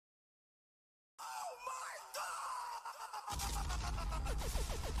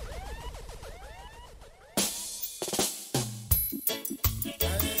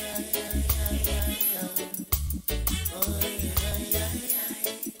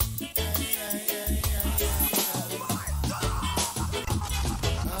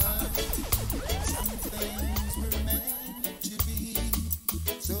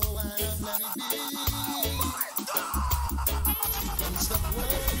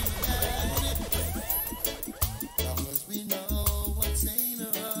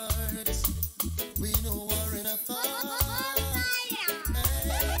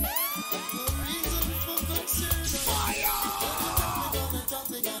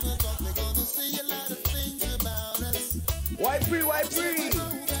Why free?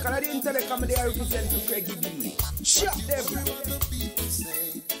 Cause I didn't tell you come there represent to Craigie B. Shut them.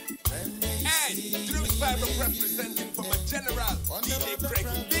 Hey, True Fiber representing for my general, DJ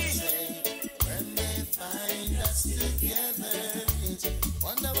Craigie B. When they find us together,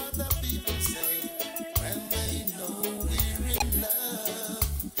 wonder what the people say. When they know we're in love,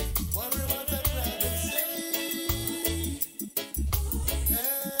 worry what the brothers say.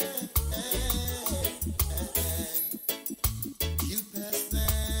 Hey, hey, hey. You pass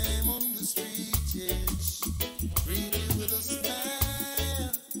them on the street, yes, greet you with a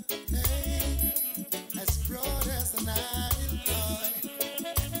smile. Hey, as broad as an Nile, boy,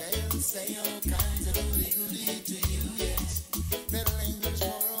 they'll say all kinds of goody to you, yes. They'll linger for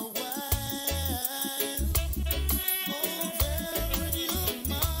a while. Oh, well, in your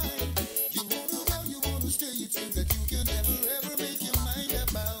mind, you wanna go, you wanna stay, you think that you can never ever make your mind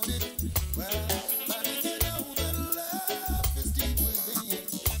about it. Well, but if you know that love is deep within,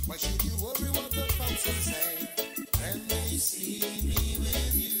 why should you worry what the folks will say when they see me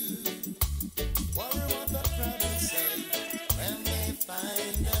with you? Worry what the crowd will say when they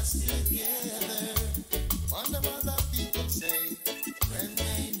find us together. Wonder what the people say when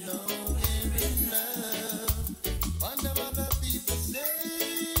they know we're in love. Wonder what the people say.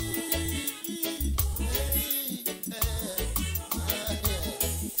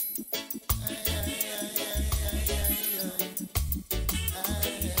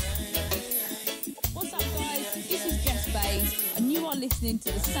 What's up, guys? This is Jess Bays, and you are listening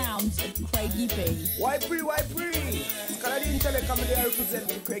to the sounds of Craigie B. Why free? Cause I didn't tell you come there represent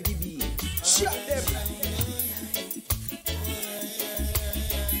to Craigie B. Shut them.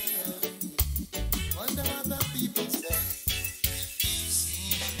 Wonder what the people say.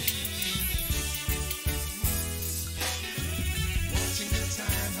 Watching the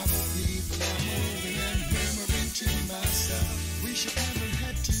time, how the people are moving and murmuring to myself. Wish it never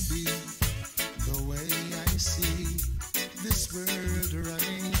had to be the way I see this world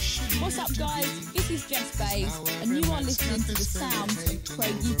running. What's up, guys? This is Jess Bays, and you are listening to the sounds of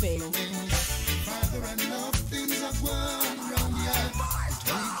Craigie B. Father, I know things are going wrong, yeah. It's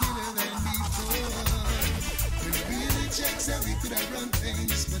way killer than before. We really checks that we could have run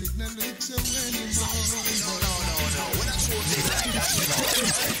things, but it not look so anymore. No. When I show things like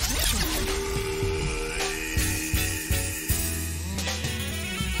that,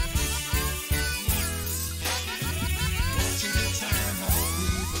 Watching the time, how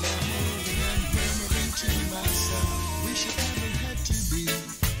people are moving and murmuring to myself. Wish it never had to be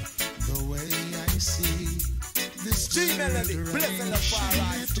the way I see this G-Melody, world blessing running. the far Shouldn't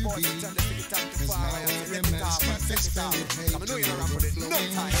right, have to boy, be. you tell the figure time to far right, Cause let now me talk, every set man's it got out. this fairy I know you don't rap tale with it, no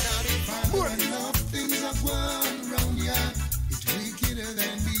flowing. time, Father, I know things are going wrong, yeah. It's wickeder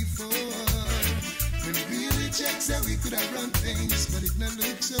than before. When really checks that we could have run things, but it not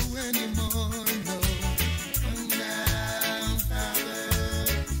look so anymore, no. Come down, Father,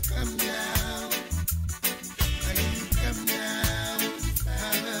 come down. Come down,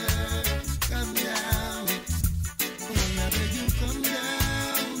 Father, come down. Oh, I beg you, come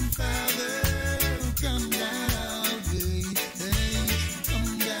down, Father, come down. Hey, hey,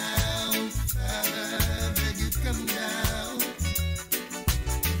 come down, Father, beg you, come down.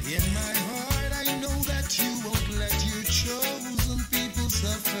 In my heart, I know that you won't let your chosen people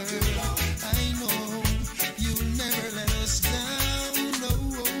suffer. I know you'll never let us down. No,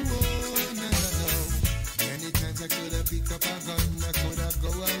 no. Many times I could have picked up a gun, I could have go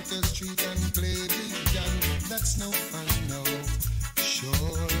out the street and play big gun. That's no fun, no. Sure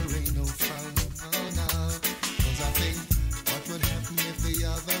ain't no fun, oh no. 'Cause I think, what would happen if the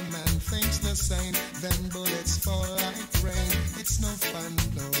other man thinks the same? Then bullets fall like rain. It's no fun,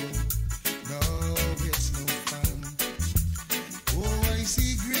 no. No, it's no fun. Oh, I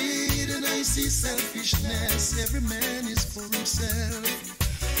see greed and I see selfishness. Every man is for himself.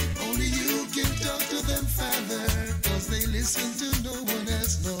 Only you can talk to them, Father, 'cause they listen to no one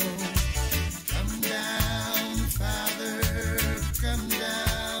else, no. Come down, Father, come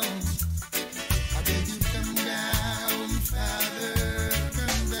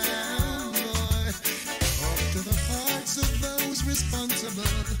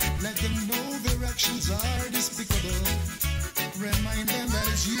Let them know their actions are despicable. Remind them that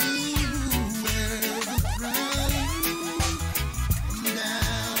it's you who wear the crown. Come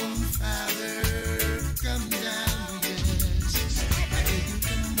down, Father, come down, yes. May you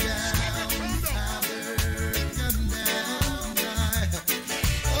come down, Father, come down,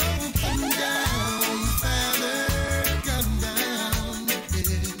 oh, come down, Father, come down,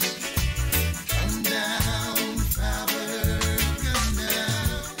 yes. Come down, Father, come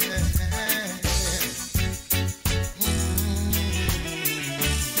down,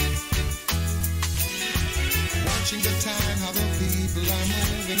 Watching the time, how the people are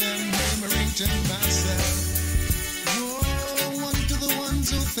moving and murmuring to myself. Woe unto the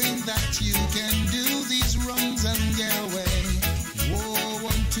ones who think that you can do these wrongs and get away. Woe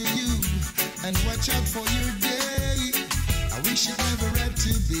unto you, and watch out for your day. I wish it never had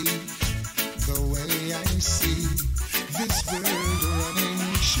to be the way I see this world running.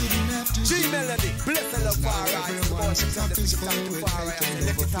 Shouldn't have to G be. Melody, bless the love far right. Everyone's Support cup is full the with far right. hate and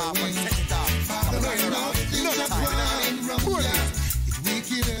Lift it up and set it up. Father, I'm I know around. things No are time. going wrong, Pull yeah. it. It's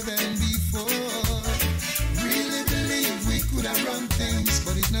wickeder than before. Really believe we could have run things,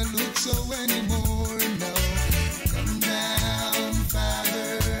 but it not look so anymore, no. Come down,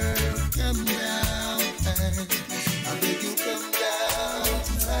 Father, come down. I beg you, come down,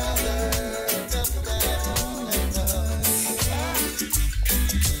 Father, come down.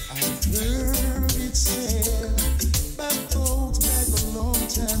 I've heard it said by folks back a long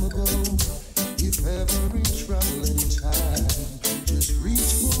time ago, if ever in trouble in time, just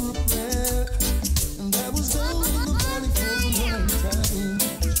reach for a prayer. And I was down in the valley for a long time,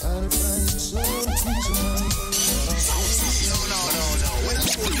 trying to find some peace of mind. No. When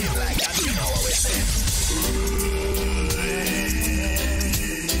you put it like that, you know what we say.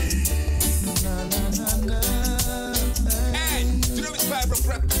 And Lyrics Bible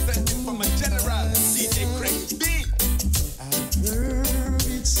representing from a general DJ Craig B. I've heard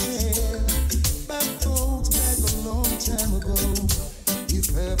it said by folks back a long time ago, if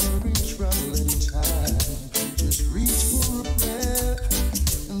ever in trouble in time, just reach for a prayer.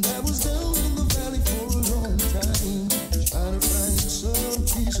 And I was down in the valley for a long time, trying to find some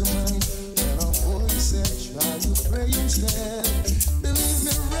peace of mind. And a voice said, try to pray instead. Believe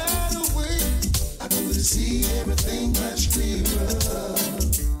me, right away, I could see everything much clearer.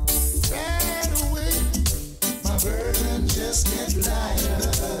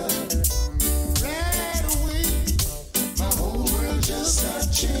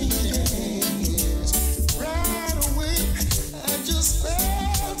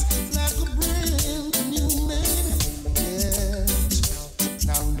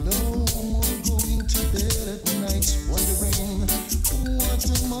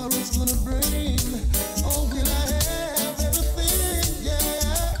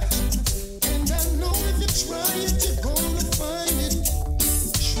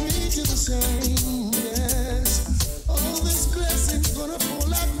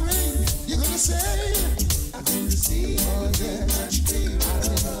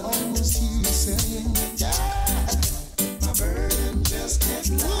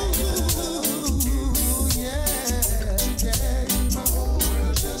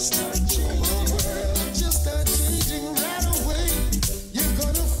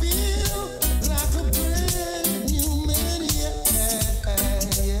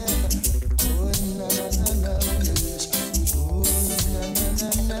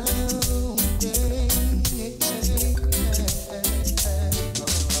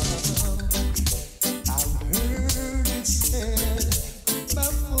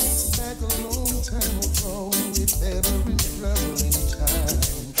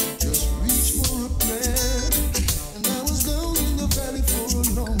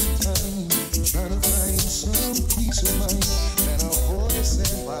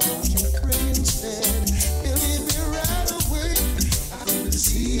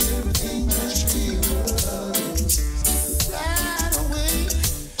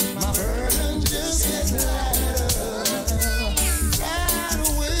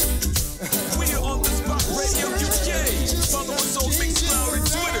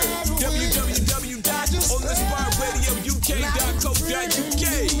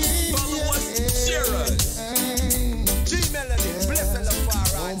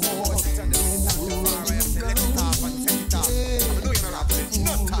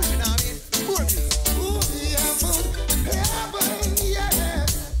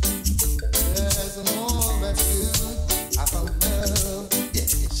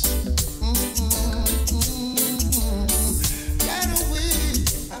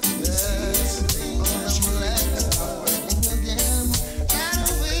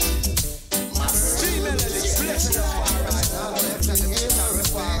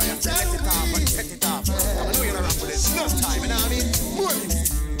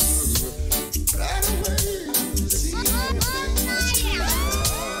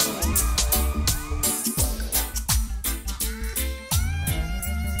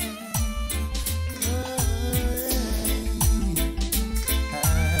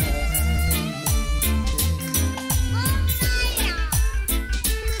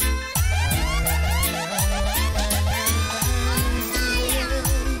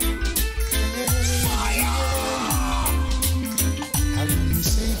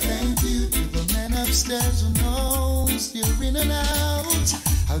 and out.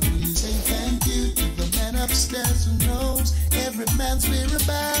 How do you say thank you to the man upstairs who knows every man's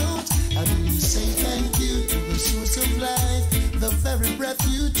whereabouts? How do you say thank you to the source of life, the very breath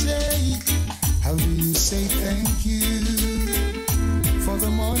you take? How do you say thank you for the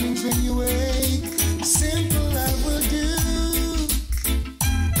mornings when you wake? Simple I will do,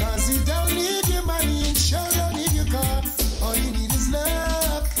 'cause you don't need your money and sure don't need your car. All you need is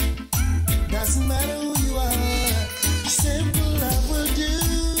love. Doesn't matter who you are. Simple I will do.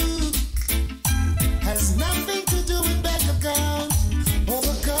 Has nothing to do with bank account or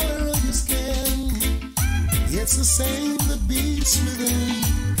the color of your skin. It's the same that beats within.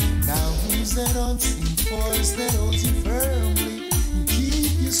 Now who's that unseen force that holds you firmly and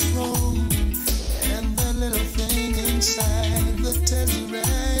keep you strong? And the little thing inside that tells you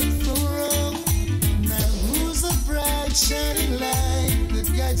right from wrong. Now who's the bright shining light that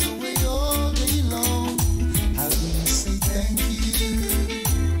guides the way all day long? How do you say thank you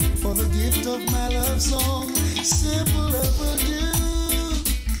for the gift of my love song? Simple love will do,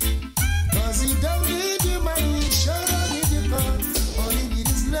 'cause you don't need your money, sure don't need your car. All you need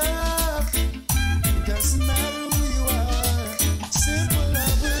is love. It doesn't matter who you are. Simple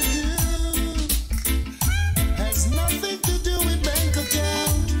love will do. Has nothing to do with bank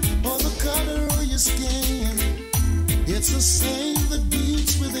account or the color of your skin. It's the same that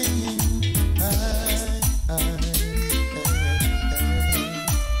beats within.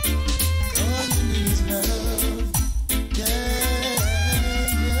 All you need is love. Yeah.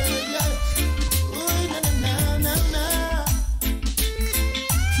 Ooh, na.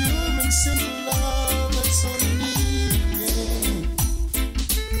 Pure and simple love, that's all you need. Yeah.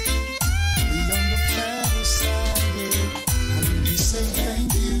 Beyond the fantasy, how do you say thank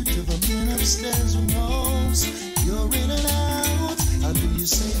you to the man upstairs who knows you're in and out? How do you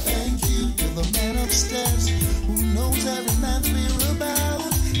say thank you to the man upstairs who knows every man's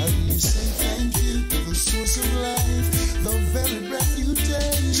whereabouts? How do you say thank you to the source of life, the very breath you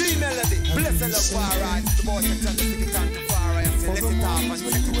take? G-Melody, bless the love far right. The boy can tell the ticket on the far right. I say let it off and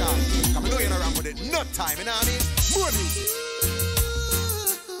set it off. Come on, you're not around with it. No time, you know what I mean? More music.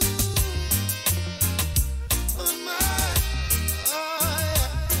 Oh my, oh yeah.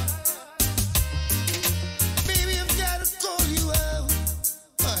 Baby, I've gotta call you out.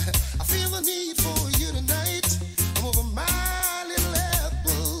 I feel the need for you tonight. I'm over my little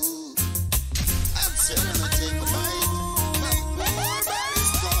apple. I'm certainly take a bite. My poor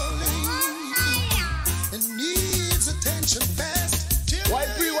body's calling and needs attention fast. Why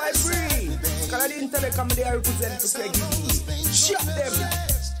free? Cause I didn't tell them come there represent for Craig B. Shut them.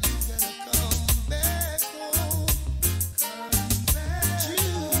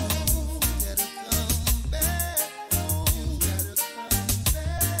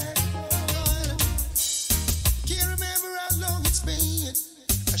 Can't remember how long it's been.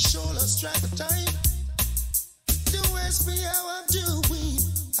 I sure lost track of time. Don't ask me how I'm doing.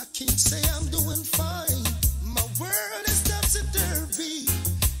 I can't say I'm doing fine. My world is topsy-turvy.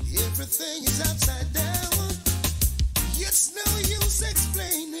 Everything is upside down. It's no use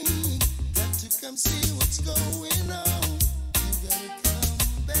explaining. Got to come see what's going on. You gotta come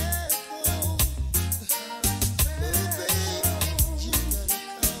back home. Oh, baby, you gotta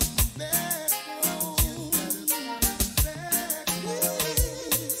come back home. You gotta come back home.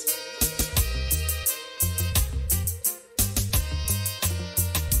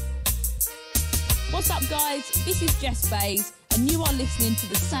 What's up, guys? This is Jess Bays, and you are listening to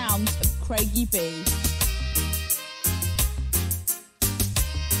the sounds of Craigie B.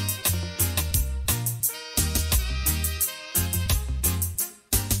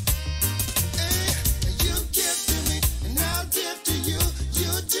 You give to me, and I'll give to you.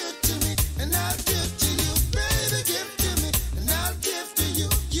 You do to me, and I'll do to you. Baby, give to me, and I'll give to you.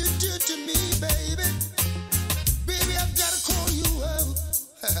 You do to me, baby. Baby, I've gotta call you out.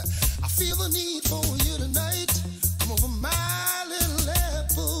 I feel the need for you tonight. I'm over my little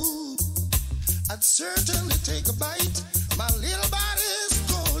apple. I'd certainly take a bite. My little body's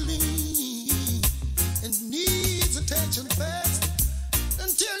calling and needs attention fast.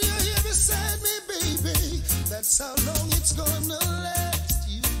 Until you're here beside me, baby, that's how long it's gonna last.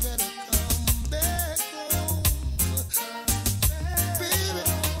 You gotta come back home. Baby,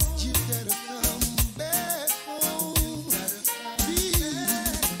 you gotta come back home.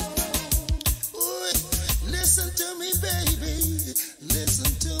 Ooh, listen to me, baby.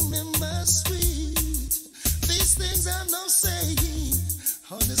 Listen to me, my sweet. These things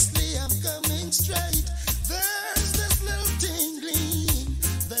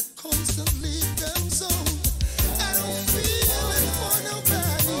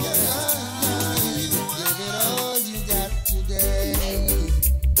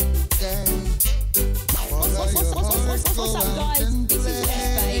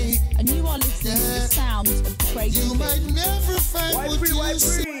Craigie You B. might never find Why what free, you why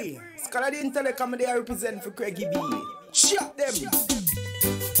seek. free? Skull I didn't tell you come there represent for Craigie B. Shut them.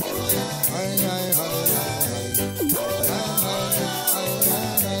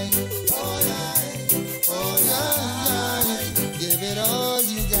 Give it all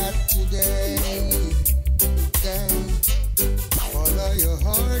you got today. Yeah. Follow your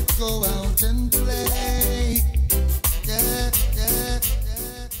heart, go out and play. Yeah, yeah, yeah,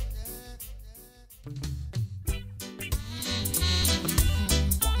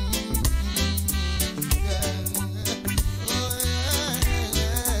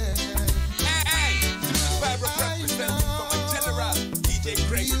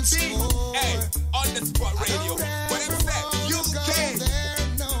 Hey, on the spot radio. What I'm saying, you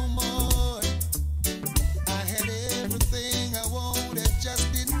can. no more. I had everything I wanted,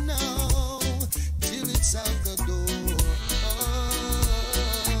 just didn't know till it's out the door.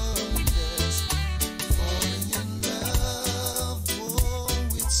 Oh, yes. Falling in love, oh,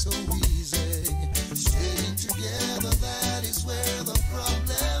 it's so easy. Staying together, that is where the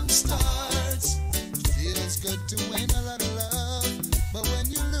problem starts. Feels good to win a lot of love, but when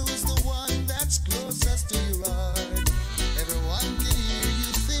you lose the one that's closest to your heart, everyone can hear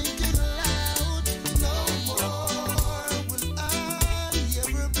you thinking loud. No more will I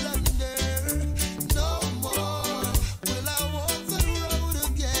ever blunder. No more will I walk the road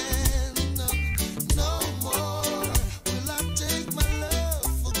again. No more will I take my love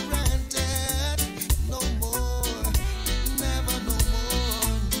for granted. No more, never no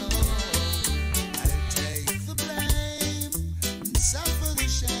more, no. I'll take the blame and suffer the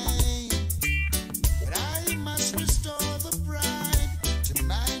shame, but I must restore the pride to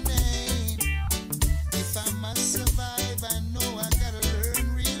my name. If I must survive, I know I gotta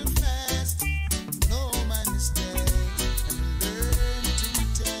learn real fast, know my mistake, and learn to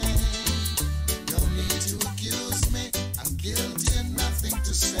retain. Don't need to accuse me, I'm guilty and nothing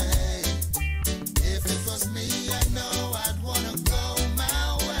to say. If it was me, I know I'd wanna go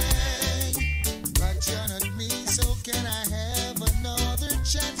my way, but you're not me, so can I have another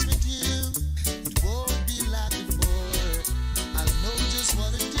chance with you? It won't be like before, I'll know just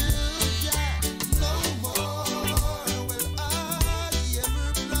what to do, yeah. No more will I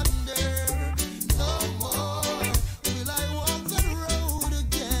ever blunder. No more will I walk the road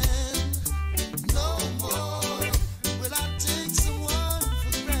again. No more will I take someone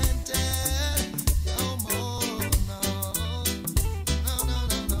for granted. No more, no. No, no,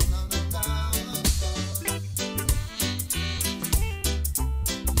 no, no, no, no, no.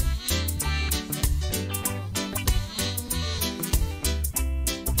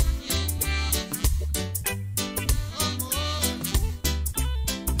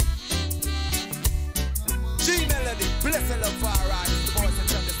 G Melody, bless the love far right. The voice and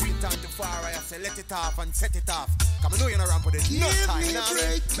turn the sweet time to far right. I say let it off and set it off. Come on, know you're not ramp with it. No Give time, me now a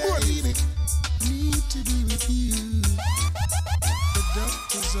break, More baby. Need to be with you. The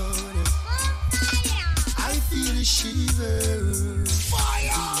doctor's order. I feel a shiver.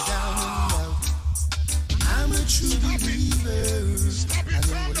 Fire! Down and out. I'm a true believer. I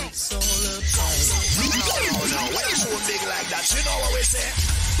know what it's all about. No, why you so big like that? You know what we say?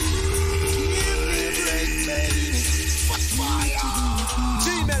 Give me a break, baby.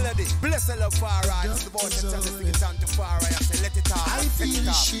 G Melody, bless the love far right. The voice and turn the sweet time to far right. I say let it off I and set feel it a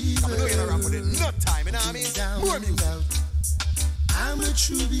off. Come on, know you're not ramp with it. No time, you know what I mean? Down More and music. out. I'm a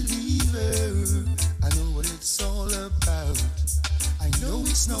true believer. I know what it's all about. I know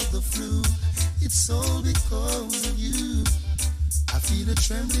it's not the flu. It's all because of you. I feel a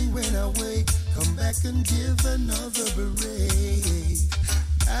trembling when I wake. Come back and give another break.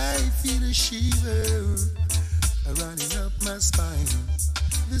 I feel a shiver running up my spine.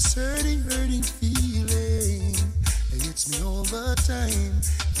 This hurting feeling. It hits me all the time.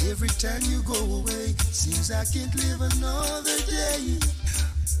 Every time you go away, seems I can't live another day.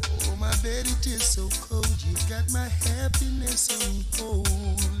 Oh, my bed, it is so cold. You got my happiness on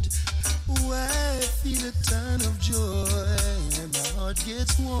hold. Oh, I feel a ton of joy, and my heart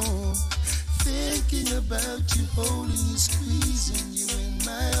gets warm. Thinking about you, holding you, squeezing you in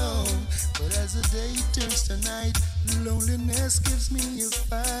my arm. But as the day turns to night, loneliness gives me a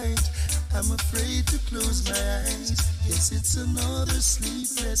fight. I'm afraid to close my eyes. Yes, it's another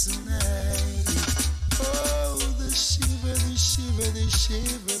sleepless night. Oh, the shiver, the shiver, the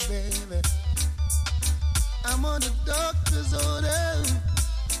shiver, baby. I'm on the doctor's order.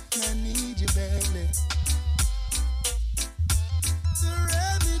 I need you badly. The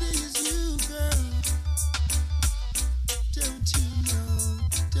remedy is you, girl. Don't you know?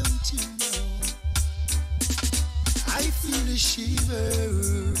 Don't you know? I feel a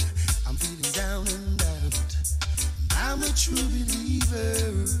shiver. I'm feeling down and out. I'm a true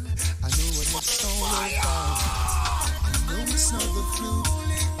believer. I know what it's all about. I know it's not the flu.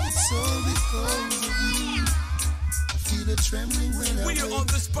 It's all because of you. I feel a trembling when I We are on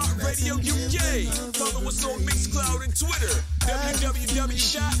the Spot Radio UK. Follow us on Mixcloud and Twitter.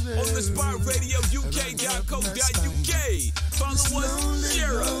 www.onthespotradio.uk.co.uk. Follow us,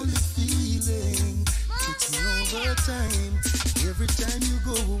 share us. Takes me over time. Every time you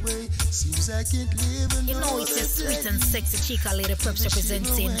go away, seems I can't live another. You know it's a sweet and sexy chica lady Preps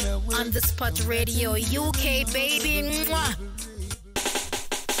representing on the Spot Radio UK, baby. Mwah.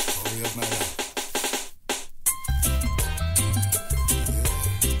 Story of my life.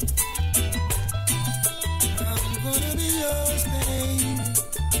 I'm gonna be yours, babe.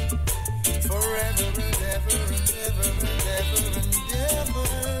 Forever and ever and ever and ever and ever.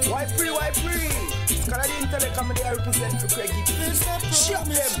 Why free? Cause I didn't tell you come there represent for Craigie. Shut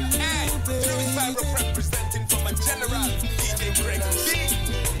them. And Louis Fibro representing from a general DJ Craig B.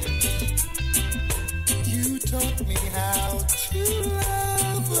 You taught me how to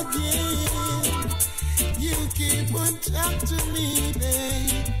love again. You keep on talking to me,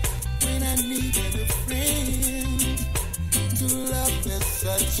 babe, when I needed a friend. To love is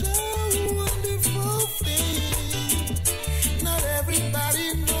such a wonderful thing. Not everybody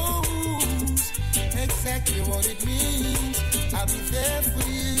knows exactly what it means. I'll be there for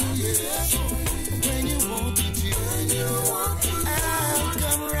you, yeah. When you want me to, I'll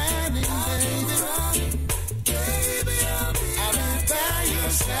come running, baby. I'll be by your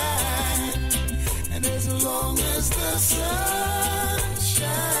side. And as long as the sun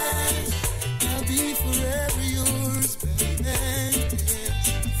shines, I'll be forever yours, baby.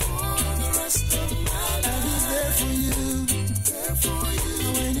 For the rest of my life, I'll be there for you.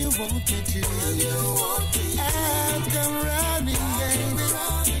 When you want me to, I'll come running,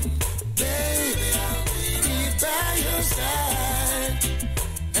 baby. I'll be by your side.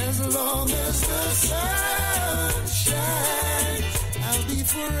 As long as the sun shines, I'll be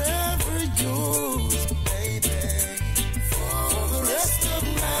forever yours, baby. For the rest of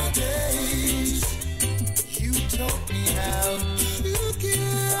my days, you taught me how to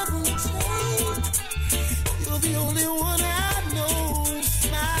give and take. You're the only one I know.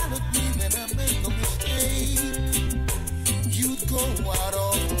 Smile at me when I make a mistake. You'd go out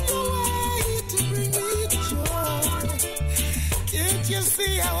all the way to bring me joy. Can't you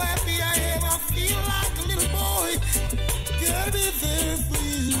see how happy I am? I feel like a little boy. Gotta be there for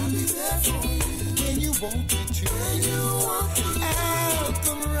you. I'll be there for you. When you want me to. I'll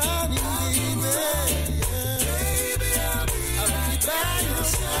come running, baby. I'll be by your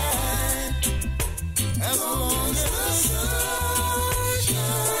side. As long as the sun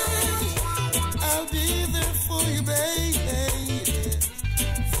shines, I'll be there for you, baby.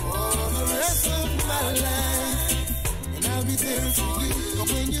 For the rest of my life. And I'll be there for you.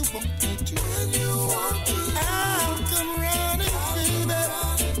 When you want me to, I'll come running, baby.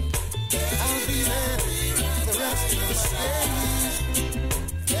 I'll be there for the rest of the days.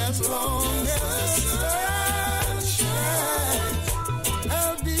 As long as the sun shines,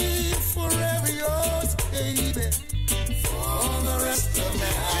 I'll be forever yours, baby. For the rest of my life.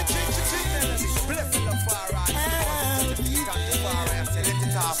 Blessing the far right. I'll be Got the far right. Say let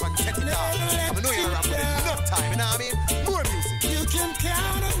it off and set it off. I know you're rapping it. Enough time, you know what I mean? More music. You can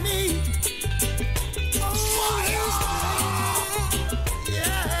count on me.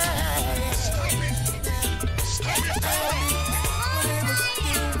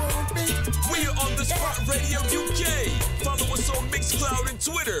 We are on the Spot Radio UK. Follow us on Mixcloud and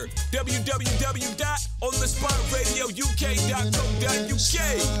Twitter.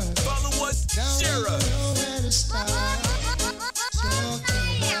 www.onthespotradio.uk.co.uk. Follow us, share us.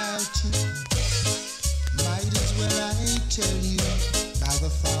 Might as well I tell you by the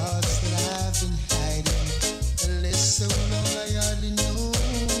thoughts that I've been hiding. The list so long I hardly know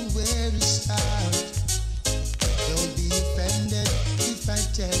where to start. Don't be offended if I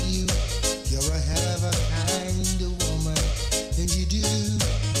tell you you're a hell of a kind of woman. And you do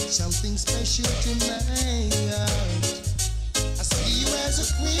something special to my heart. I see you as a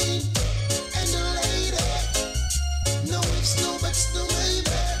queen and a lady. No ifs, no buts, no maybe.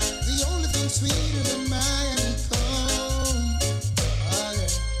 The only thing sweeter than my honeycomb. Oh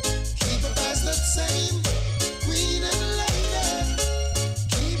yeah. Keep up as that same queen and lady.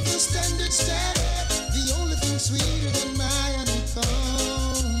 Keep the standard steady. The only thing sweeter than my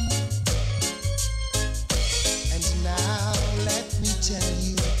honeycomb. And now let me tell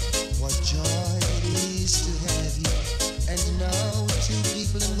you what joy it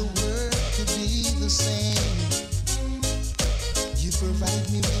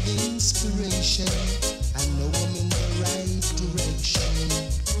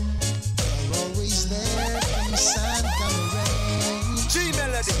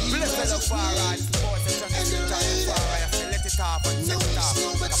far right, the boys are trying to switch on the far right. I say let it off and set it off.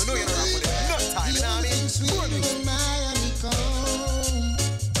 I know you're not with it. No time, you know what I mean? When Miami come,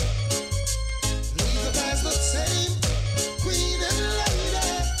 leave the guys the same. Queen and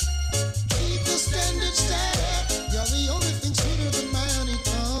lady, keep the standard steady. You're the only thing sweeter than my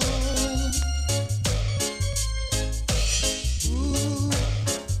honeycomb.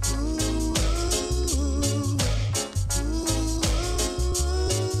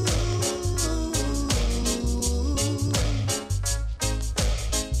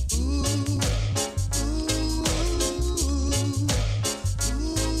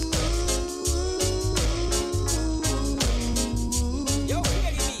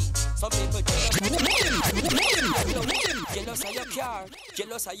 Jealous of your car,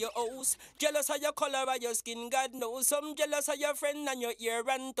 jealous of your house, jealous of your color of your skin, God knows. Some jealous of your friend and your ear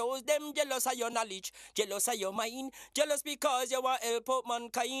and toes. Them jealous of your knowledge, jealous of your mind, jealous because you want help out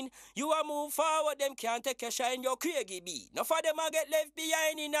mankind. You are move forward, them can't take your shine, you're Craigie B. Now for them I get left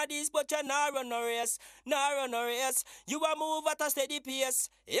behind in a this, but you not run a race, not run a race. You are move at a steady pace,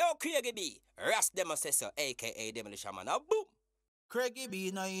 yo Craigie B. Rast them a say so, aka Demolition Man, now boom. Craigie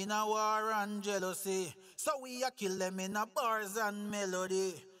be no in a war and jealousy, so we a kill them in a bars and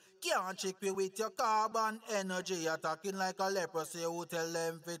melody. Can't trick me with your carbon energy, attacking like a leprosy. Who tell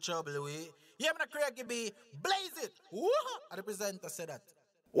them for trouble we? Yeah, man, Craigie be blaze it. Woo! I represent. I say that.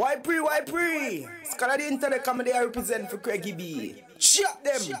 Why pre? Scholar the internet comedy I represent for Craigie B. Shut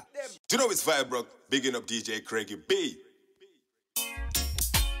them. Do you know it's Virebrook? Bigging up DJ Craigie B.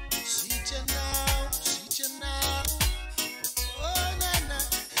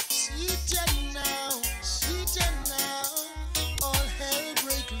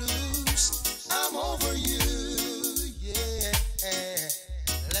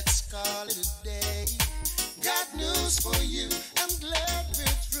 For you, I'm glad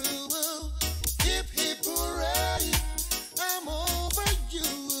we're through. Hip hip hooray, I'm over you.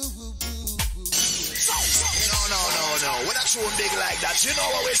 No. We're not showing big like that. You know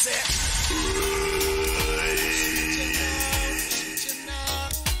what we say?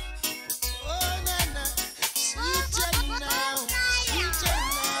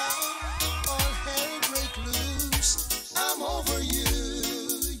 All hell break loose. I'm over you.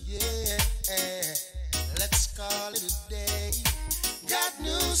 Call it a day. Got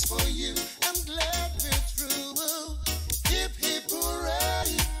news for you. I'm glad we're through. Hip hip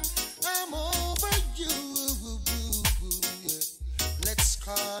hooray. I'm over you. Let's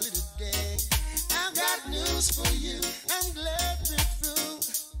call it a day. I got news for you. I'm glad we're through.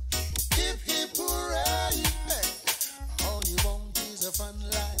 Hip hip hooray. All you want is a fun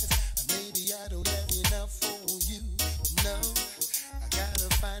life. Maybe I don't have enough for you. No, I gotta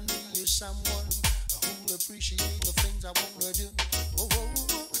find me someone who'll appreciate the things I wanna do. Oh,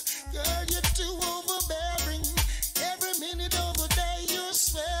 girl, you're too overbearing. Every minute of the day you're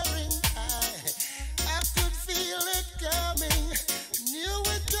swearing. I could feel it coming. Knew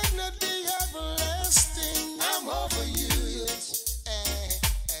it could not be everlasting. I'm over you.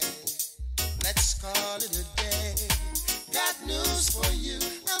 Let's call it a day. Got news for you.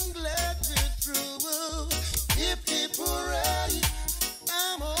 I'm glad we're through. Hip hip hooray.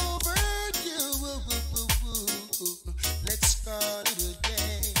 I'm over you. Let's call it a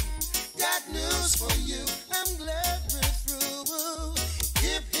day. Got news for you. I'm glad we're through.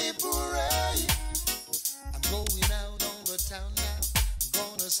 Hip hip hooray. I'm going out on the town now.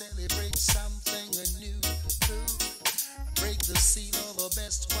 I'm gonna celebrate something anew. I break the seal of the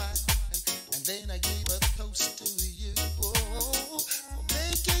best wine, and then I give a toast to you. For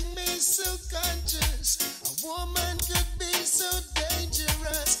making me so conscious. A woman could be so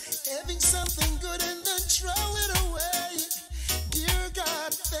dangerous, having something good and then throw it away. Dear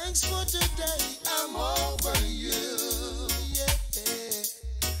God, thanks for today. I'm over you. Yeah.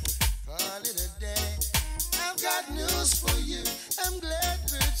 Call it a day. I've got news for you. I'm glad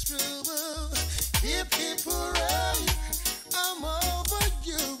we're through. Hip hip hooray. I'm over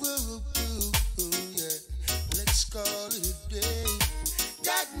you. Yeah. Let's call it a day.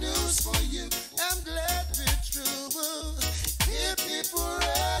 Got news for you. I'm glad we're through. Hip hip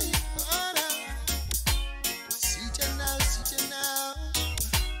hooray. Oh, now. See ya now.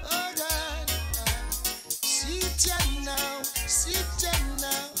 Oh, God. See ya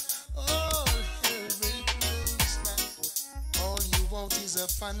now. All hell break loose now. All you want is a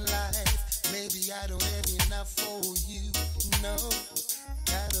fun life. Maybe I don't have enough for you. No.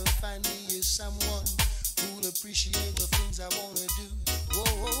 Gotta find me someone who'll appreciate the things I wanna do.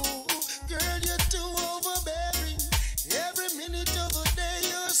 Whoa, girl, you're too overbearing. Every minute of the day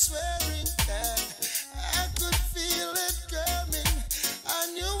you're swearing. I could feel it coming. I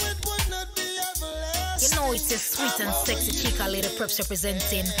knew it would not You know it's a sweet and sexy chica lady preps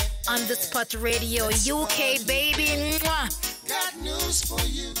representing on the spot radio UK, baby. Mwah. Got news for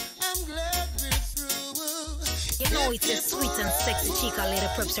you. I'm glad we're through. You know it's a sweet and sexy chica lady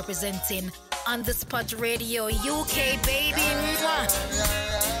preps representing on the spot radio UK, baby. Mwah.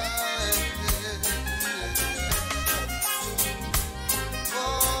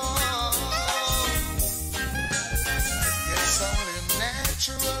 It's only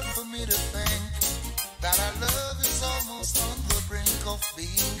natural for me to think that our love is almost on the brink of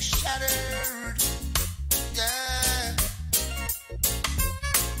being shattered. Yeah.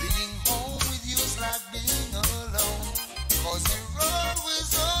 Being home with you is like being alone, 'cause you're always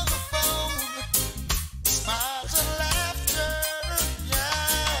on the phone. Smiles and laughter,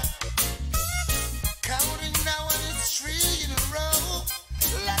 yeah. Counting now and it's 3 in a row.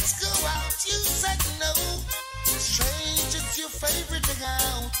 Let's go out, you said no. Strange, it's your favorite thing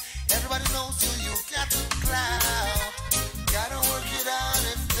out. Everybody knows you got the clout. Gotta work it out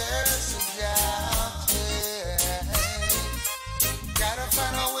if there's a doubt, yeah. Gotta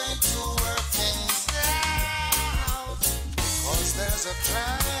find a way to work things out, 'cause there's a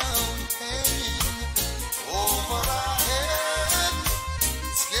cloud hanging over our head.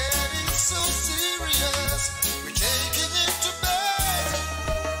 It's getting so serious, we're taking it to bed.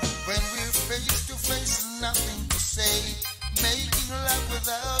 When we're face to face, nothing to say. Making love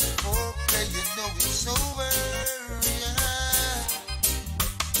without foreplay, you know it's over, yeah.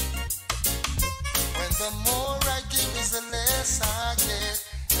 When the more I give is the less I get,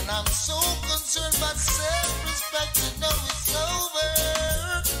 and I'm so concerned about self-respect, you know it's over,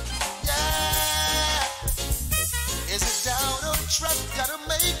 yeah. Is it doubt or trust? Gotta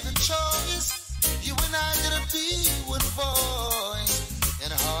make the choice. You and I gotta be one voice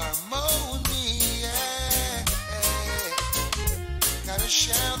in harmony, yeah. Gotta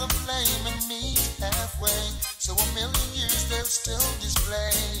share the flame and meet halfway, so a million years they'll still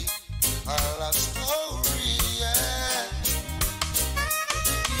display our love story, yeah.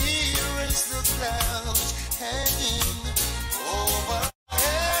 Erase the clouds hanging over our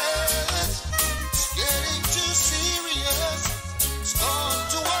heads. It's getting too serious. It's gone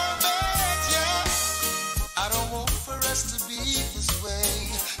to our bed, yeah. I don't want for us to be this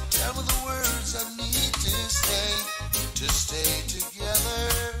way. Tell me the words I need to stay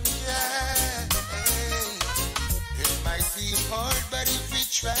together, yeah. It might be hard, but if we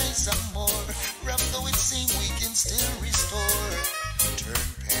try some more, rough though it seems, we can still restore.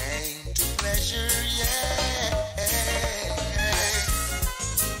 Turn pain to pleasure, yeah.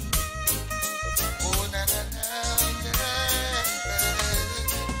 Oh, na na na, yeah.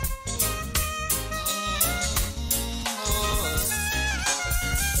 Oh.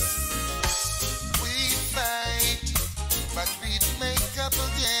 We fight, but we'd make up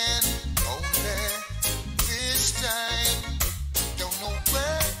again. Only this time, don't know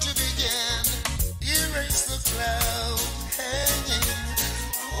where to begin. Erase the cloud hanging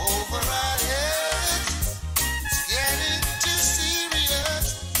over our heads. It's getting too serious.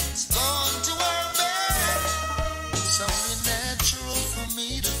 It's gone to our bed. It's only natural for me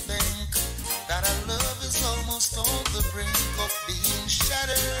to think that our love is almost on the brink of being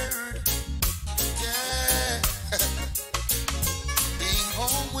shattered. Yeah. Being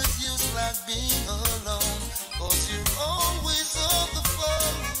home with you's like being alone, 'cause you're always on the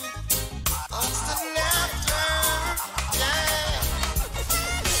phone. Constant laughter, yeah.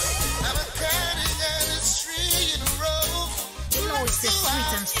 I'm a counting and it's 3 in a row. You know it's the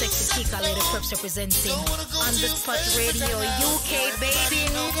sweet and sexy chica lady preps representing on the spot radio UK, baby.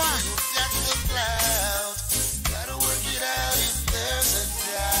 Mwah. Got the cloud. Gotta work it out if there's a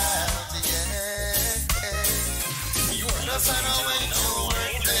doubt, yeah. Gotta find a way to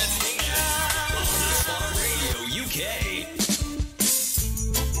work things out. Radio UK.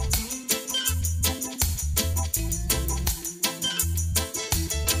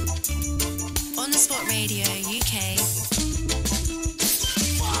 On the Spot Radio UK.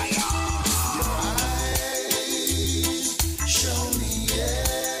 Show me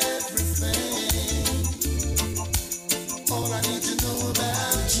everything. All I need to know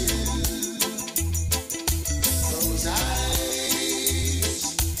about you. Those eyes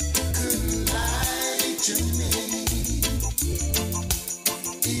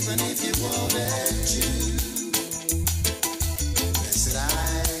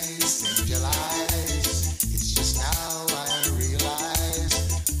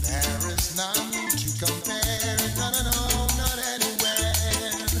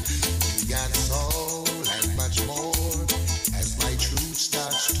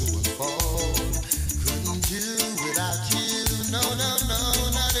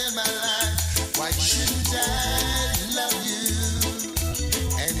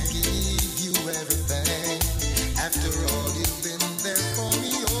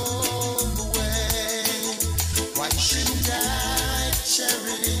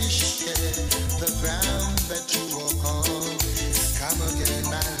the ground that you walk on. Come again,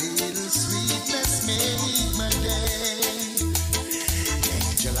 my little sweetness, make my day.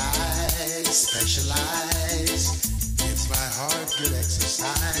 Angel eyes, special eyes, gives my heart good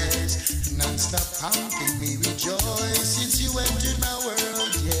exercise. Non-stop pumping me rejoice since you entered my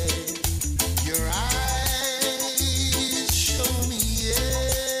world, yeah. Your eyes show me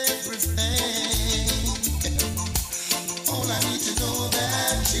everything. All I need to know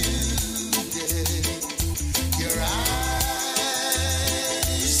that you did. Your eyes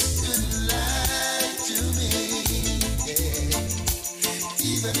could lie to me, yeah.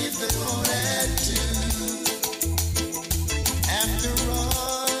 Even if they don't had to. After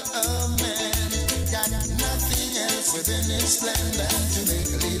all, a man got nothing else within his plan than to make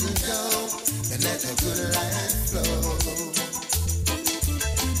a little dough and let a good life flow.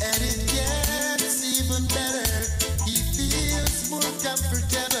 And it gets even better. He feels more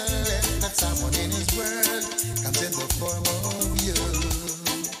comfortable if that someone in his world comes in the form of you.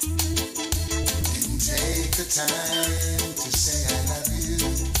 Didn't take the time to say I love you.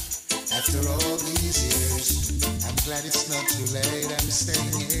 After all these years, I'm glad it's not too late. I'm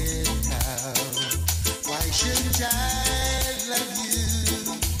saying it now. Why shouldn't I love you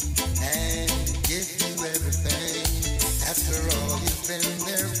and give you everything? After all, you've been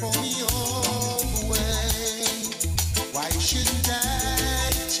there for me all the way. Why shouldn't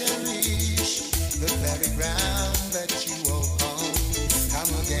I cherish the very ground that you walk on? Come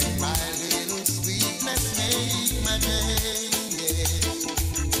again, my little sweetness, make my day.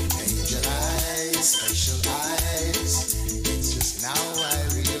 Angel eyes, special eyes. It's just now I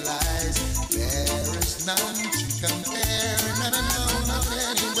realize there is none to compare. No, not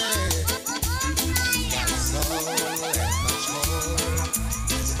anywhere. Got soul and much more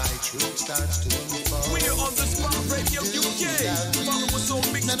as my truth starts to unfold. We're on the Spot Radio UK. Follow us on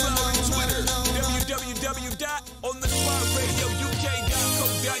Mixcloud and Twitter.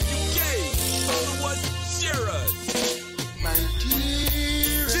 www.onthespotradio.uk.co.uk. Follow us, share us. My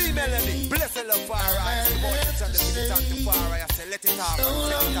dear G-Melody, bless the love for our eyes. The boy that's on the beat on the far right. I say let it off and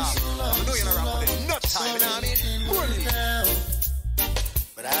set it off. I know you're not around with it. Not time, you know what I mean? Morning.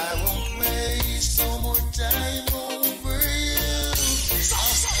 But I won't waste no more time over you.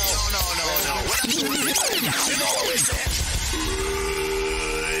 No. You know what we say?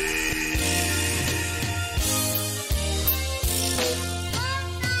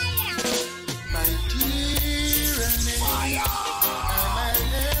 My dear Annie, I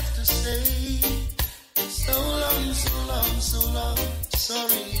have to say, so long.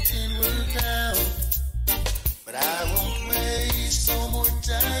 Sorry it didn't work out. But I won't waste no more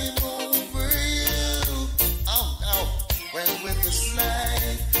time over you. Oh no, when with the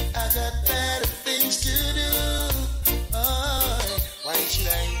slide, I got better things to do. Oh, why should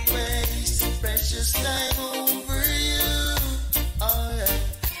I waste precious time over you? Oh yeah,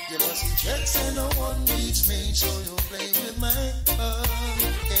 you must be checks and no one needs me, so you'll play with my heart.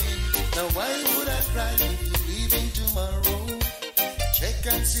 Okay. Now why would I cry if you're leaving tomorrow? Check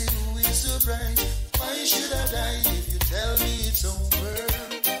and see who is so bright. Why should I die if you tell me it's over?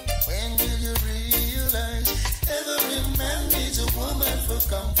 When will you realize every man needs a woman for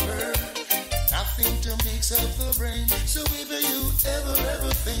comfort? Nothing to mix up the brain. So if you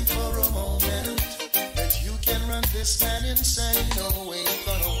ever think for a moment that you can run this man insane, no way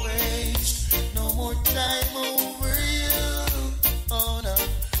gonna waste no more time over you. Oh no,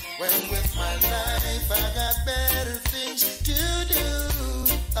 when with my life I got better things to do.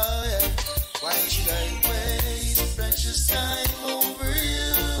 Oh yeah, why should I waste precious time over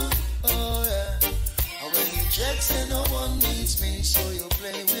you? Oh yeah, when you check say no one needs me, so you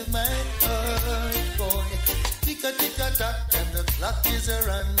play with my heart, boy. Tick-a-tick-a-tock and the clock is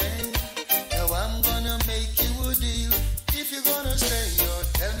a-running. Now I'm gonna make you a deal. If you're gonna stay or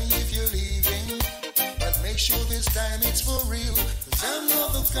tell me if you're leaving, but make sure this time it's for real, 'cause I'm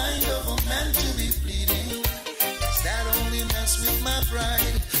not the kind of a man to be pleading. That only mess with my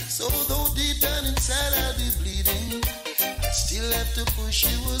pride. So though deep down inside I'll be bleeding, I still have to push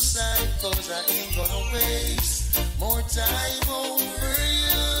you aside, 'cause I ain't gonna waste more time over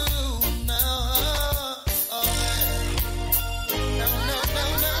you. No.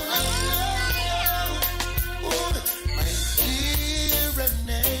 My dear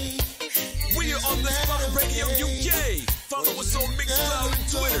Renee, We're on the Spot Radio UK. Follow us on Mixcloud and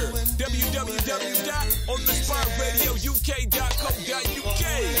Twitter. www.onthespotradio.uk.co.uk.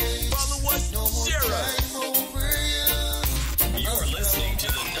 Follow us, share us. You're listening to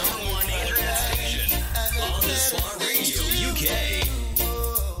the #1 internet station on the Spot Radio UK.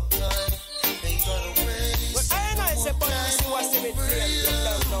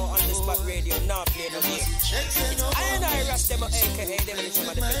 spot radio, not play no game. I and I rush them, aka Demolition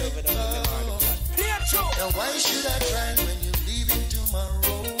Man, the fed over the blood. Play a show. Now why should I try when you're leaving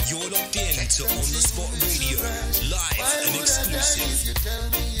tomorrow? You're locked in to On The Spot Radio, live and exclusive. You tell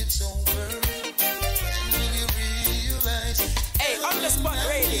me it's over, and will you realize? Hey, On The Spot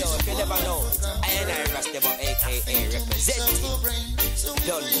Radio, if you never know, I and I rush them, aka representing.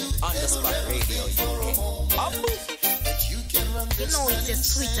 Done On The Spot Radio, UK. You know it's a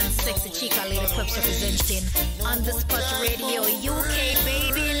sweet and sexy chica lady Preps representing On The Spot Radio, UK,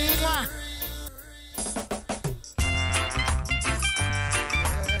 baby. Mwah.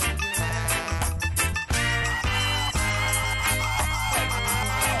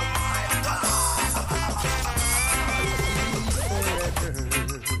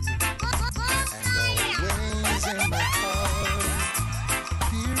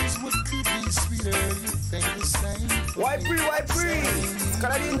 Why free?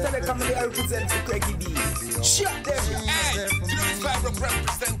 Canadian Telecom, they represent for Craigie B. Shut them. Hey, Viral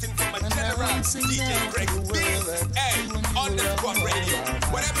representing from a general DJ Craig B. Hey, On The Spot Radio.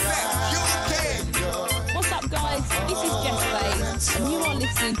 Whatever that, UK. What's up, guys? This is Jess Bays, and you are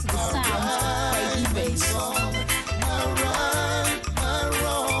listening to the sound of Craigie B.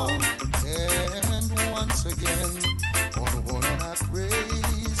 And once again, on one of my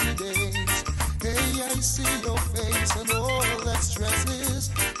crazy days, hey, I see your face and all that stress is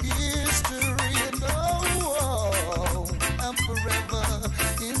history. And oh, I'm forever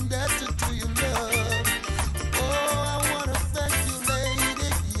indebted to your love. Oh, I want to thank you, lady,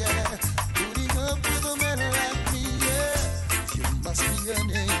 yeah, putting up with a man like me, yeah. You must be an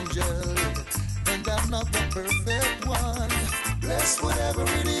angel, and I'm not the perfect one. Bless whatever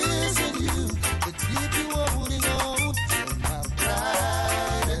it is in you to keep you holding on to my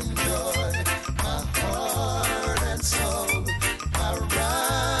pride and joy, my heart and soul, my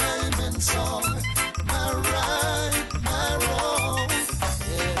rhyme and song, my right, my wrong.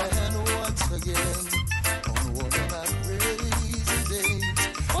 And once again, on one of my crazy days.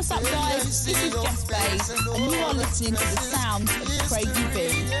 What's up, guys? This is Jess Bays, and you are listening to the sound of Craigie B.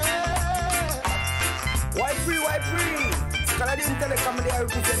 Why free? Canadian Telecom, they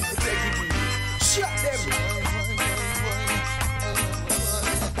represent for Craigie B. Shut them.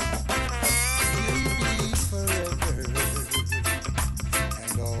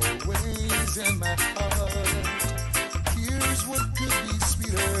 In my heart, here's what could be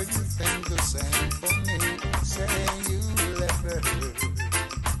sweeter. You think the same for me. Say you'll ever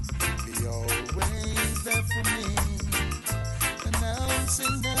be always there for me.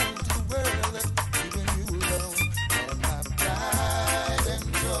 Announcing now to the world that even you alone are my pride and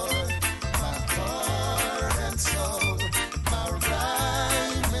joy, my heart and soul, my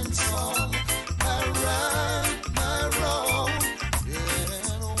rhyme and song, my right, my wrong.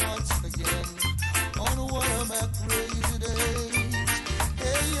 One of my crazy days.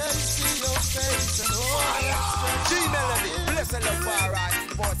 Hey, I see your face and all G-Melody, bless and love far right.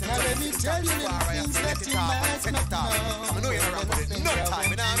 now let me tell you little things that you might not know. I know you're around with it. No time,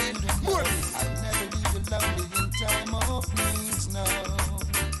 you know what I mean? More. I'll never leave you lonely in time of needs, no.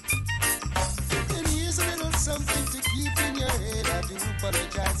 And here's a little something to keep in your head. I do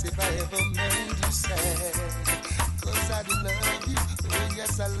apologize if I ever made you sad, 'cause I do love you. Oh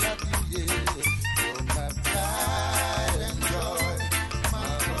yes, I love you, yeah. My pride and joy,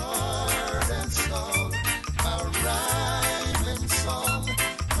 my heart and soul, my rhyme and song,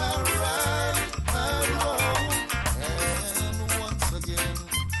 my right, my wrong. And once again,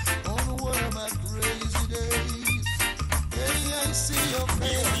 on one of my crazy days, hey, I see your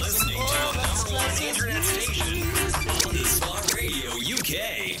face. You're listening to the #1 internet station, On The Spot Radio, UK.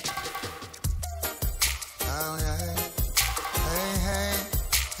 Oh, yeah.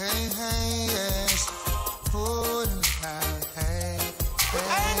 Hey, yes. Oh, hey.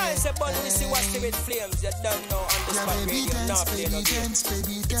 I and I say, but we see what's with flames. You don't know On The Spot Radio, not play no game.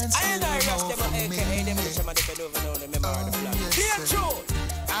 I and I rush them, aka Demolition Man, the fed over the memory of the blood. Play a show.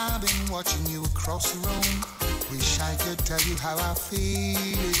 I've been watching you across the room. Wish I could tell you how I feel.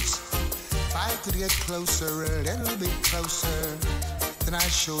 If I could get closer, a little bit closer, then I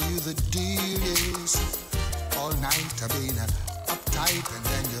show you the deal is. All night I've been uptight, and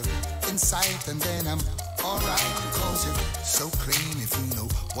then you're inside, and then I'm alright, 'cause you're so clean. If you know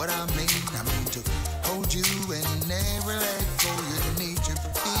what I mean to hold you and never let go. You need to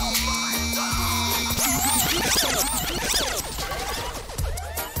be.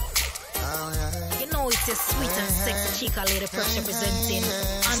 You know it's a sweet and sexy chica lady Preps representing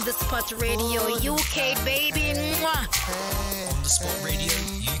On The Spot Radio, UK, baby. Mwah. On The Spot Radio,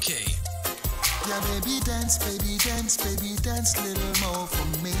 UK. Yeah, baby, dance, little more for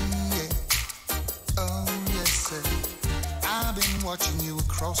me. Yeah.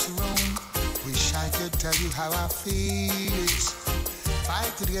 across the room. Wish I could tell you how I feel. If I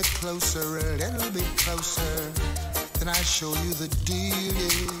could get closer, a little bit closer, then I'd show you the deal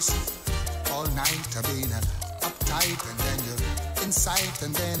is. All night I've been uptight, and then you're inside,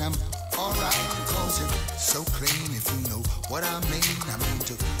 and then I'm alright, because you're so clean. If you know what I mean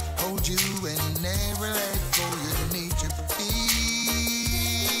to hold you and never let go. You need to be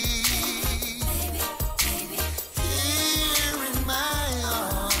here in my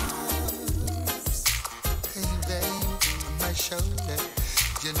arms. Hey babe, on my shoulder.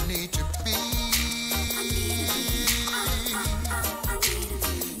 You need to be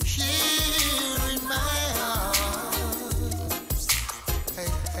here in my arms. Hey,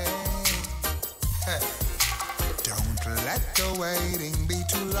 hey, hey. Don't let the waiting be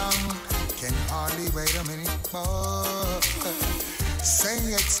too long. Can hardly wait a minute more.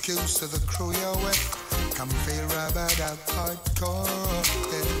 Say excuse to the crew you're with. Come feel rubbed out hardcore.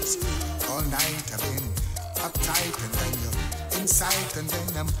 Yes. All night I've been uptight, and then you're inside, and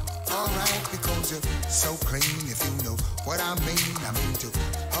then I'm alright, because you're so clean. If you know what I mean to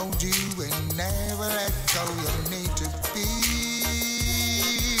hold you and never let go. You need to be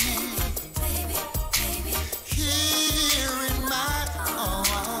here in my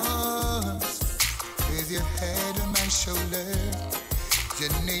arms, with your head on my shoulder. You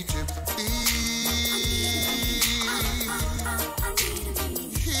need to be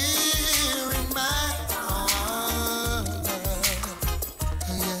here in my arms.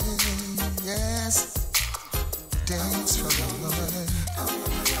 Yes, dance for the Lord.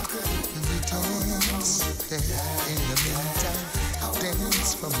 And we dance in the meantime.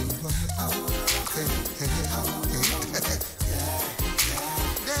 Dance for me,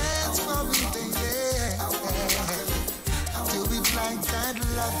 dance for me, baby. To be blank, I'd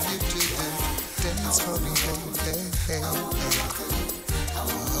love you to dance for me, baby. Oh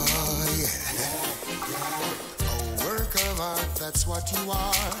yeah. A work of art, that's what you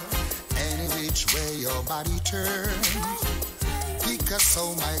are. Any which way your body turns.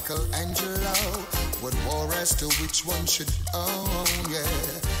 Picasso, Michelangelo would war as to which one should own, yeah.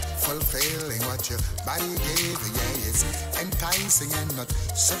 Fulfilling what your body gave, yeah. It's enticing and not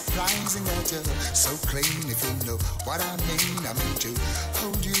surprising that you're so clean. If you know what I mean to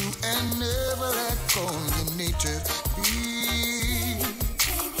hold you and never let go. You need to be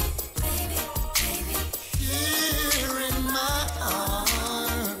here in my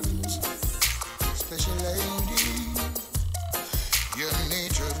arms. Special lady, you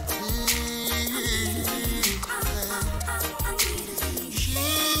need to be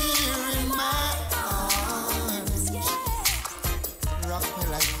here in my arms. Rock me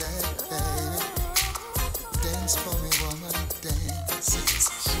like that, baby. Dance for me, woman, dance.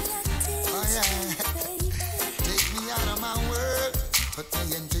 Oh yeah. Take me out of my world, put me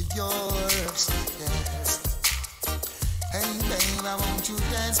into yours. Yes. Hey babe, I want you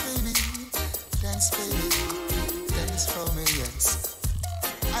dance, baby. Dance, baby. Dance for me, yes.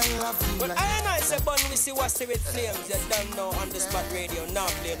 I love you. But like I say, Bun, we see what's with flames. You don't know on the spot radio, now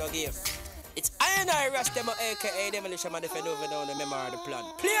play no game. It's I Rush them, aka Demolition Man, defend over down the memory of the plan.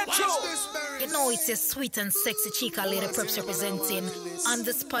 Play a tune! You know it's a sweet and sexy chica lady preps representing on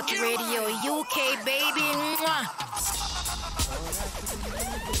the spot radio UK, baby. Mwah.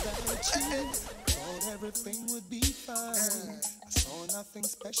 Thought everything would be fine. I saw nothing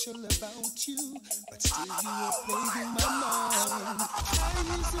special about you, but still you were plaguing my mind. I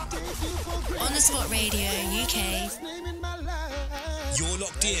used to take you for granted. On the Spot Radio UK. You're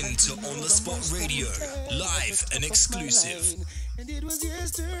locked in to On the Spot Radio, live and exclusive. And it was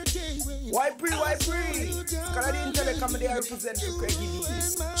yesterday when Why pre? Cause I didn't tell the comedy I represent for Craigie B.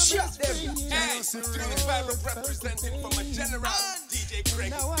 Shut them. Hey, Fluid Vibe representing from a general DJ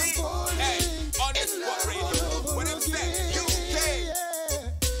Craig B. Hey, on the Spot Radio. What I'm saying, UK.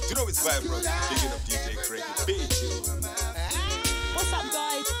 You know it's Vibe, bro. Bigging up DJ Craig B. What's up,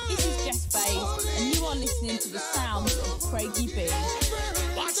 guys? This is Jess Bays, and you are listening to the sounds of Craigie B.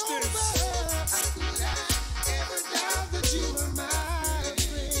 Watch this.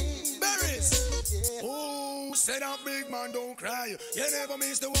 Beres. Oh, said that big man don't cry. You never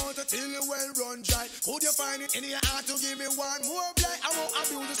miss the water till you well run dry. Could you find it in your heart to give me one more blight? I won't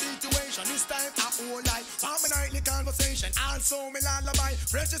abuse the situation. This time I won't lie. On my nightly conversation, also me lullaby.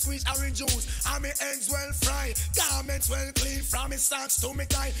 Fresh sweet orange juice, and me eggs well fried. Garments well clean from me socks to me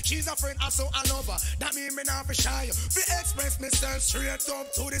tie. She's a friend, also a lover. That mean me not be shy. We express myself straight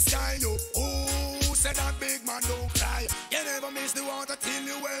up to the sky. You, oh, said that big man don't cry. You never miss the water till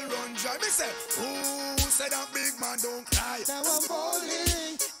you well run dry. Me say, oh, said that big man don't cry. Now I'm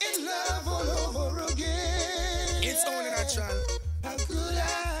falling in love all over again. It's only natural. How could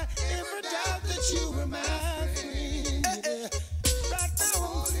I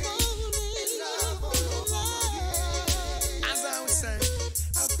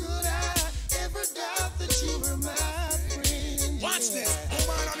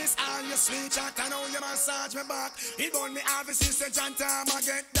massage me back. It on me have a sister John time I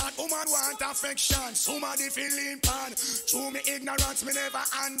get that. Woman want affection, somebody feeling pan. Through me ignorance, me never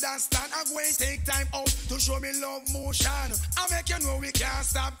understand. I'm going to take time out to show me love motion. I make you know we can't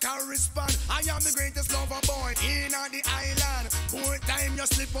stop, can't respond. I am the greatest lover boy in the island. More time you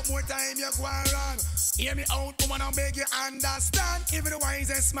slip up, more time you go wrong. Hear me out, woman, I beg you understand. Even the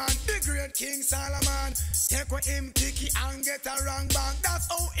wisest man, the great King Solomon, take what him picky and get a wrong bank. That's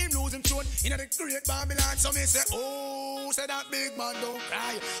how him lose him throne in the great Babylon. So me say, oh, say that big man don't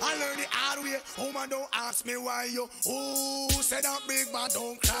cry. I learn the hard way, woman don't ask me why you. Oh, say that big man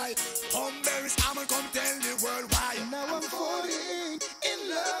don't cry. Beres, Hammond, come tell the world why. Now I'm falling in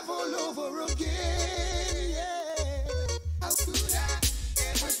love all over again, yeah. How could I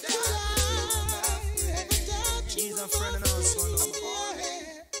ever die? He's a friend and also I'm falling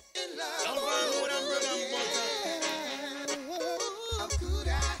in love all over again. How could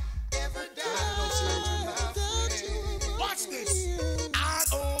I ever die? Watch this.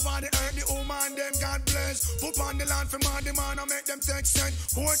 All over the earth, the woman, them God bless. Put on the land for man, the man, I make them take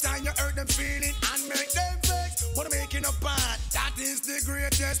sense. More time you hurt them feeling and make them vex. But I'm making a part, that is the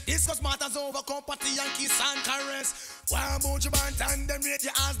greatest. Discuss matters over company and kiss and caress. Why about you band and them rate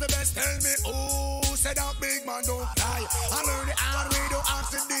you as the best? Tell me, oh, say that big man don't cry. I learn the hard way, don't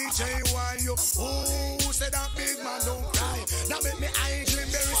ask the DJ why you. Oh, say that big man don't cry. That make me angel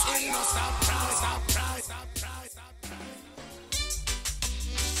Beres in no stop cry, stop cry, stop cry, stop cry.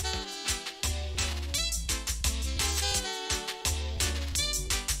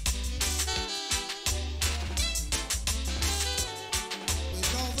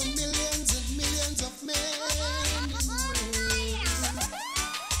 With all the millions and millions of men in the world,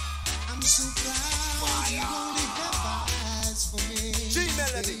 I'm so proud you only have eyes for me.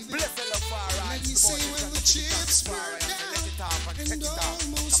 G-Melody, baby. bless the love for our Let eyes. me say when the chips were down and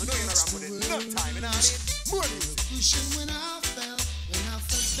almost next to No time, you know what I mean? More music. pushing when I fell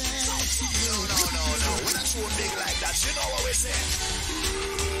bad. No. When I show big like that, you know what we say.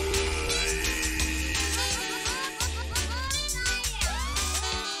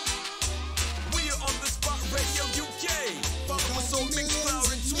 We are on the Spot Radio UK. Follow us on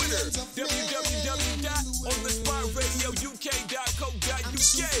Mixcloud and Twitter.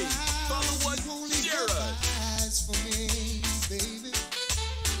 www.onthespotradio.uk.co.uk. Follow us, share us. Eyes for me, baby.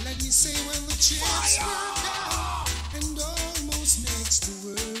 Let me say when the chips were down and almost next to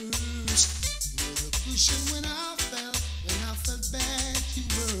worse. You were the cushion when I felt bad. You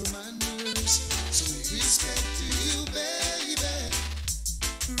were my nurse. So respect to you, baby.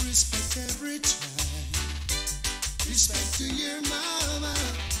 Respect every time. Respect to your mama.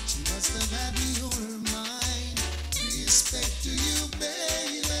 She must have had me on her mind. Respect to you,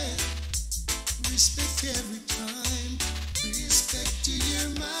 baby. Respect every time. Respect to your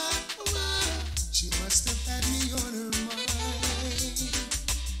mama. She must have had me on her mind.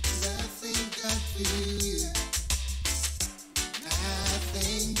 'Cause I thank God for you. I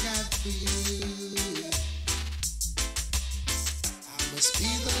thank God for you. I must be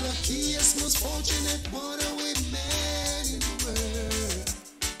the luckiest, most fortunate one away man in the world.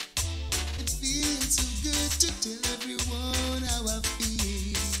 It feels so good to tell everyone how I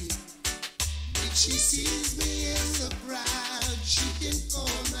feel. If she sees me in the crowd, she can call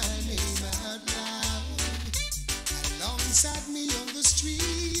my name out loud. Alongside me on the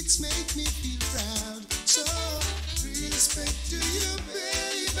streets, make me feel proud. So, respect to you,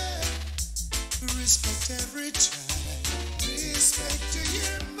 baby. Respect every time. Respect to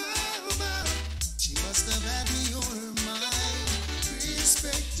your mama. She must have had me on her mind.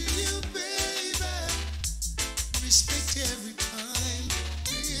 Respect to you, baby. Respect every time.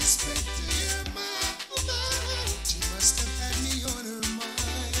 Respect to your mama. She must have had me on her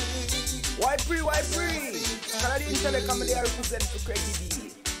mind. Why free? Canadian Telecom, they are representing for Craigie B.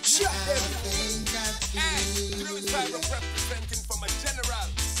 Shut them. Hey, Louis Fiber representing from a general,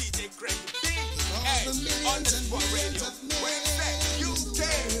 DJ Craigie B. Hey, on the Spot Radio, Wednesday, UK.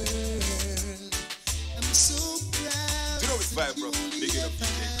 I'm so proud. Louis Fiber, big up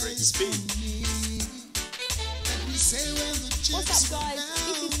DJ Craigie B. What's up, guys?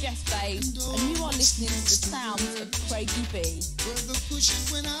 This is Jess Babe, and you are listening to the sounds of Craigie B. For the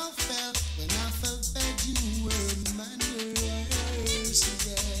cushion when I felt bad, you were my nurse,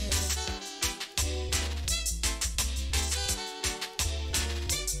 yeah.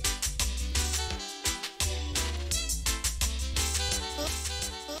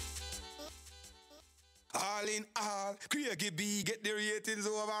 All in all, Craigie B get the ratings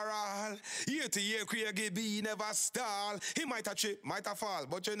overall. Year to year, Craigie B never stall. He might a trip, might a fall,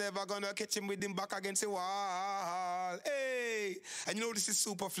 but you're never gonna catch him with him back against the wall. Hey, and you know this is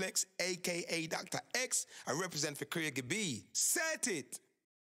Superflex, aka Dr. X. I represent for Craigie B. Set it.